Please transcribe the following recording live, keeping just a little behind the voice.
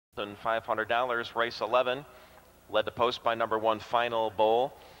and $500. Race 11, led to post by number 1, Final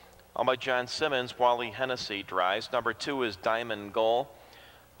Bowl. On by John Simmons, Wally Hennessy drives. Number 2 is Diamond Goal.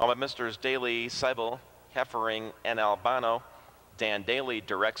 On by Misters Daly, Seibel, Heffering, and Albano. Dan Daly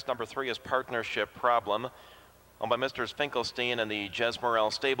directs. Number 3 is Partnership Problem. Owned by Misters Finkelstein and the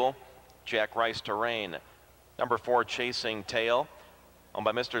Jesmorel Stable, Jack Rice to Rain. Number 4, Chasing Tail. Owned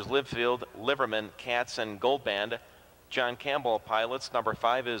by Misters Livefield, Liverman, Katz, and Goldband. John Campbell pilots. Number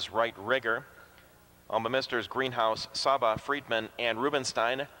 5 is Right Rigger. Owned by Misters Greenhouse, Saba, Friedman, and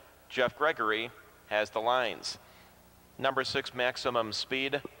Rubenstein. Jeff Gregory has the lines. Number 6, Maximum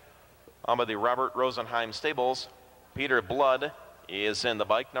Speed. Owned by the Robert Rosenheim Stables, Peter Blood is in the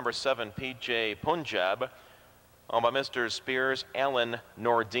bike. Number 7, PJ Punjab. Owned by Mr. Spears, Allen,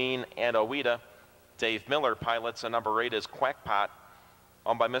 Nordine, and Owita. Dave Miller pilots, and number 8 is Quackpot.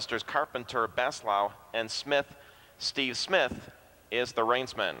 Owned by Mr. Carpenter, Baslow, and Smith. Steve Smith is the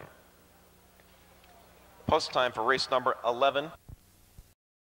reinsman. Post time for race number 11.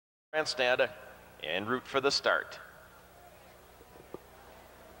 Grandstand en route for the start.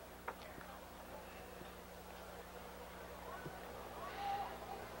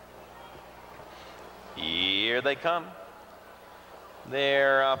 Here they come.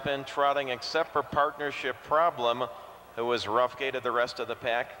 They're up and trotting except for Partnership Problem, who was rough-gated the rest of the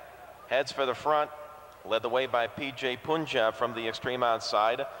pack. Heads for the front, led the way by PJ Punjab from the extreme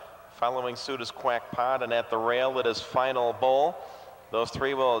outside. Following suit is Quackpot, and at the rail it is Final Bowl. Those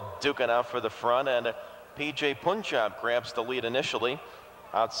three will duke it out for the front, and PJ Punjab grabs the lead initially.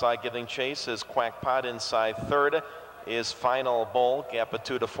 Outside giving chase is Quackpot. Inside third is Final Bowl. Gap of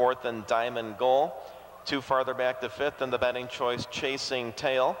 2 to fourth and Diamond Goal. 2 farther back to fifth, and the betting choice Chasing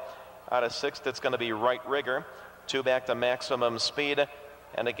Tail. Out of sixth, it's going to be Right Rigger. 2 back to Maximum Speed,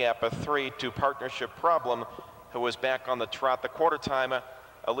 and a gap of 3 to Partnership Problem, who was back on the trot. The quarter time,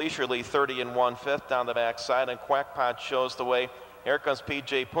 a leisurely 30 1/5 down the backside, and Quackpot shows the way. Here comes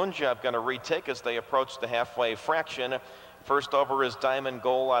PJ Punjab, going to retake as they approach the halfway fraction. First over is Diamond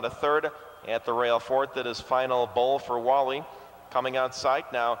Goal out of third. At the rail fourth, it is Final Bowl for Wally. Coming outside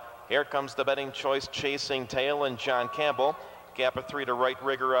now, here comes the betting choice Chasing Tail and John Campbell. Gap of 3 to Right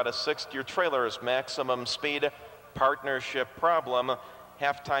Rigger out of sixth. Your trailers, Maximum Speed, Partnership Problem,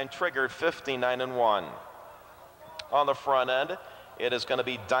 halftime triggered 59 1. On the front end, it is going to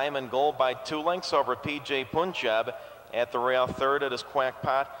be Diamond Goal by 2 lengths over PJ Punjab. At the rail third, it is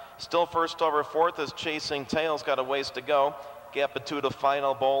Quackpot. Still first over fourth is Chasing Tail's got a ways to go. Gap of 2 to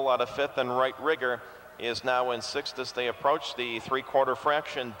Final Bowl out of fifth, and Right Rigger is now in sixth as they approach the 3/4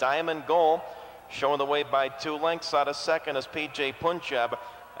 fraction. Diamond Goal showing the way by 2 lengths out of second is PJ Punjab.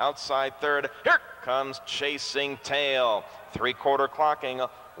 Outside third, here comes Chasing Tail. 3/4 clocking,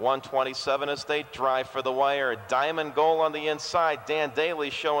 1:27 as they drive for the wire. Diamond Goal on the inside, Dan Daly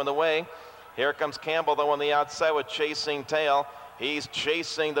showing the way. Here comes Campbell, though, on the outside with Chasing Tail. He's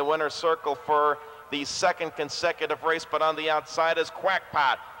chasing the winner's circle for the second consecutive race, but on the outside is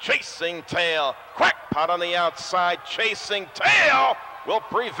Quackpot. Chasing Tail. Quackpot on the outside. Chasing Tail will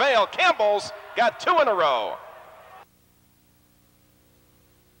prevail. Campbell's got 2 in a row.